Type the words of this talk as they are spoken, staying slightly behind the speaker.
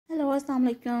Assalamu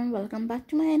alaikum, welcome back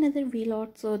to my another vlog.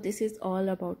 So this is all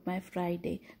about my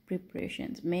Friday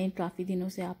preparations. मैं काफ़ी दिनों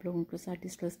से आप लोगों के साथ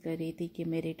डिस्कस कर रही थी कि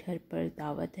मेरे घर पर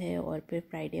दावत है और फिर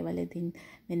फ्राइडे वाले दिन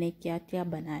मैंने क्या क्या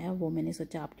बनाया वो मैंने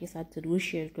सोचा आपके साथ ज़रूर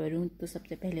शेयर करूं। तो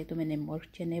सबसे पहले तो मैंने मुर्ग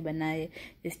चने बनाए,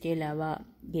 इसके अलावा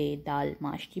ये दाल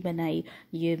माश की बनाई।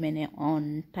 ये मैंने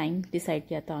ऑन टाइम डिसाइड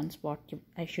किया था, ऑन स्पॉट कि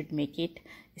आई शुड मेक इट।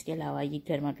 इसके अलावा ये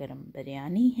गर्मा गर्म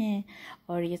बिरयानी है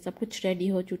और ये सब कुछ रेडी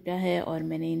हो चुका है और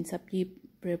मैंने इन सब की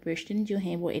प्रिपरेशन जो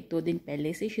है वो 1-2 दिन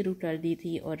पहले से शुरू कर दी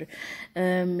थी। और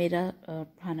मेरा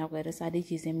खाना वगैरह सारी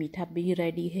चीज़ें, मीठा भी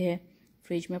रेडी है,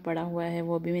 फ्रिज में पड़ा हुआ है,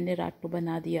 वो भी मैंने रात को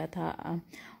बना दिया था।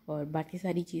 और बाकी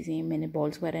सारी चीज़ें मैंने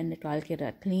बॉल्स वगैरह निकाल के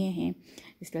रख लिए हैं।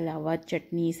 इसके अलावा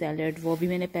चटनी सैलड वो भी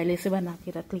मैंने पहले से बना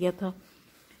के रख लिया था,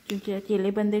 क्योंकि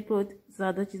अकेले बंदे को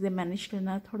ज़्यादा चीज़ें मैनेज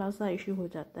करना थोड़ा सा इशू हो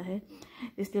जाता है।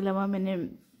 इसके अलावा मैंने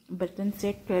बर्तन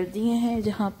सेट कर दिए हैं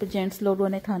जहाँ पर जेंट्स लोगों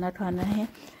ने खाना खाना है,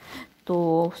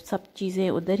 तो सब चीज़ें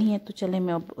उधर ही हैं। तो चले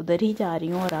मैं अब उधर ही जा रही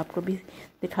हूँ और आपको भी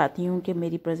दिखाती हूँ कि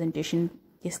मेरी प्रेजेंटेशन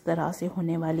किस तरह से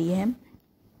होने वाली है।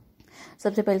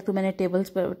 सबसे पहले तो मैंने टेबल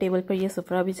पर ये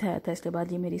सफ़रा बिछाया था। इसके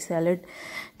बाद ये मेरी सैलड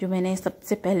जो मैंने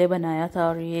सबसे पहले बनाया था,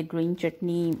 और ये ग्रीन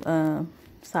चटनी,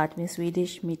 साथ में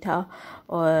स्वीडिश मीठा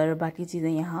और बाकी चीज़ें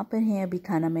यहाँ पर हैं। अभी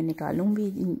खाना मैं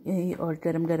निकालूंगी और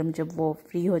गरम गरम जब वो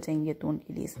फ्री हो जाएंगे तो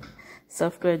उनके लिए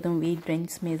सर्व कर दूँगी।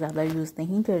 ड्रिंक्स में ज़्यादा यूज़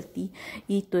नहीं करती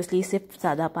ईद, तो इसलिए सिर्फ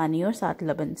सादा पानी और साथ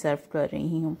लबन सर्व कर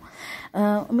रही हूँ।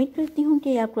 उम्मीद करती हूँ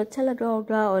कि आपको अच्छा लगा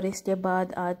होगा। और इसके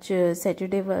बाद आज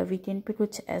सैटरडे वीकेंड पे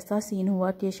कुछ ऐसा सीन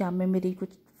हुआ कि शाम में मेरी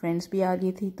कुछ फ्रेंड्स भी आ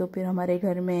गई थी, तो फिर हमारे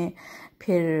घर में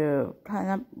फिर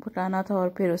खाना पकाना था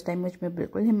और फिर उस टाइम मुझ में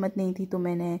बिल्कुल हिम्मत नहीं थी, तो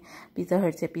मैंने पिज़्ज़ा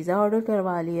हट से पिज़्ज़ा ऑर्डर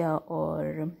करवा लिया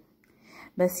और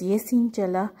बस ये सीन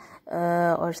चला।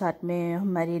 और साथ में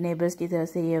हमारी नेबर्स की तरफ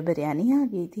से ये बिरयानी आ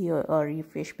गई थी और ये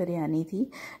फ़िश बिरयानी थी।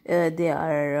 दे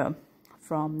आर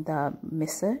फ्रॉम द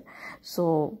मिस्र,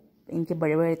 सो इनके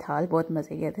बड़े बड़े थाल बहुत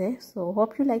मज़े के थे। So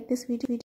hope you like this video.